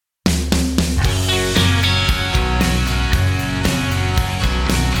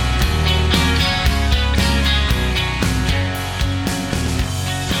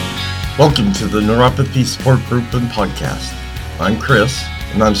Welcome to the Neuropathy Support Group and Podcast. I'm Chris,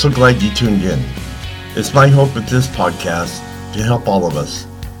 and I'm so glad you tuned in. It's my hope with this podcast to help all of us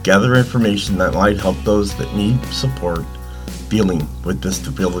gather information that might help those that need support dealing with this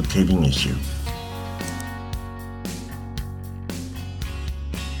debilitating issue.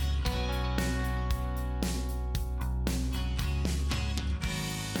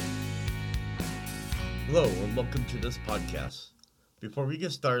 Hello, and welcome to this podcast. Before we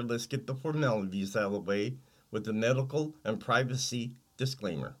get started, let's get the formalities out of the way with the medical and privacy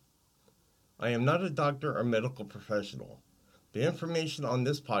disclaimer. I am not a doctor or medical professional. The information on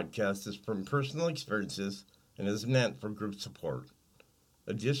this podcast is from personal experiences and is meant for group support.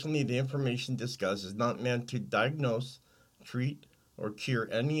 Additionally, the information discussed is not meant to diagnose, treat, or cure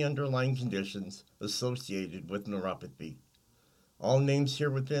any underlying conditions associated with neuropathy. All names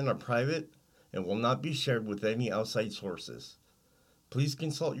here within are private and will not be shared with any outside sources. Please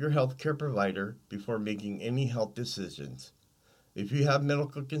consult your healthcare provider before making any health decisions. If you have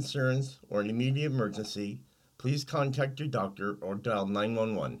medical concerns or an immediate emergency, please contact your doctor or dial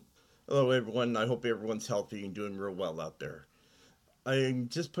 911. Hello everyone, I hope everyone's healthy and doing real well out there. I am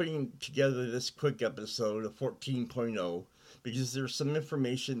just putting together this quick episode of 14.0 because there's some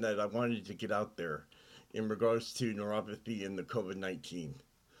information that I wanted to get out there in regards to neuropathy and the COVID-19.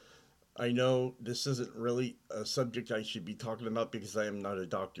 I know this isn't really a subject I should be talking about because I am not a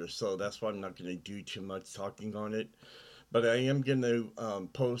doctor, so that's why I'm not going to do too much talking on it. But I am going to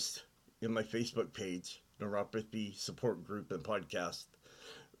post in my Facebook page, Neuropathy Support Group and Podcast,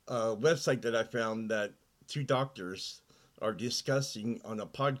 a website that I found that two doctors are discussing on a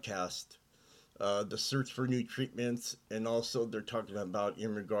podcast the search for new treatments, and also they're talking about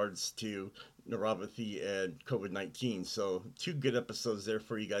in regards to neuropathy and COVID-19. So two good episodes there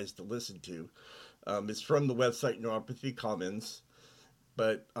for you guys to listen to. It's from the website Neuropathy Commons,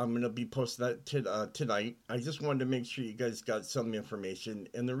 but I'm going to be posting that tonight. I just wanted to make sure you guys got some information,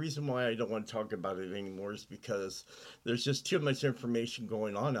 and the reason why I don't want to talk about it anymore is because there's just too much information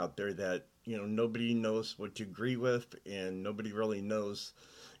going on out there that, nobody knows what to agree with, and nobody really knows.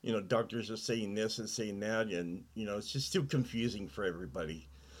 Doctors are saying this and saying that, and, it's just too confusing for everybody.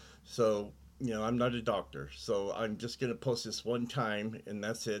 So, I'm not a doctor, so I'm just going to post this one time, and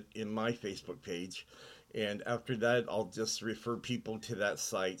that's it, in my Facebook page. And after that, I'll just refer people to that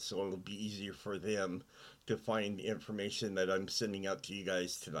site, so it'll be easier for them to find the information that I'm sending out to you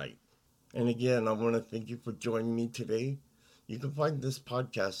guys tonight. And again, I want to thank you for joining me today. You can find this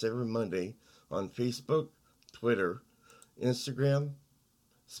podcast every Monday on Facebook, Twitter, Instagram,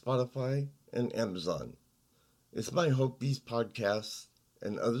 Spotify, and Amazon. It's my hope these podcasts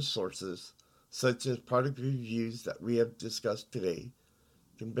and other sources, such as product reviews that we have discussed today,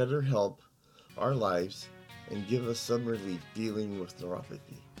 can better help our lives and give us some relief dealing with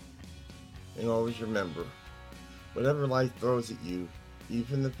neuropathy. And always remember, whatever life throws at you,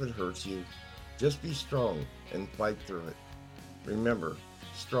 even if it hurts you, just be strong and fight through it. Remember,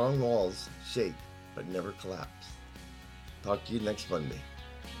 strong walls shake but never collapse. Talk to you next Monday.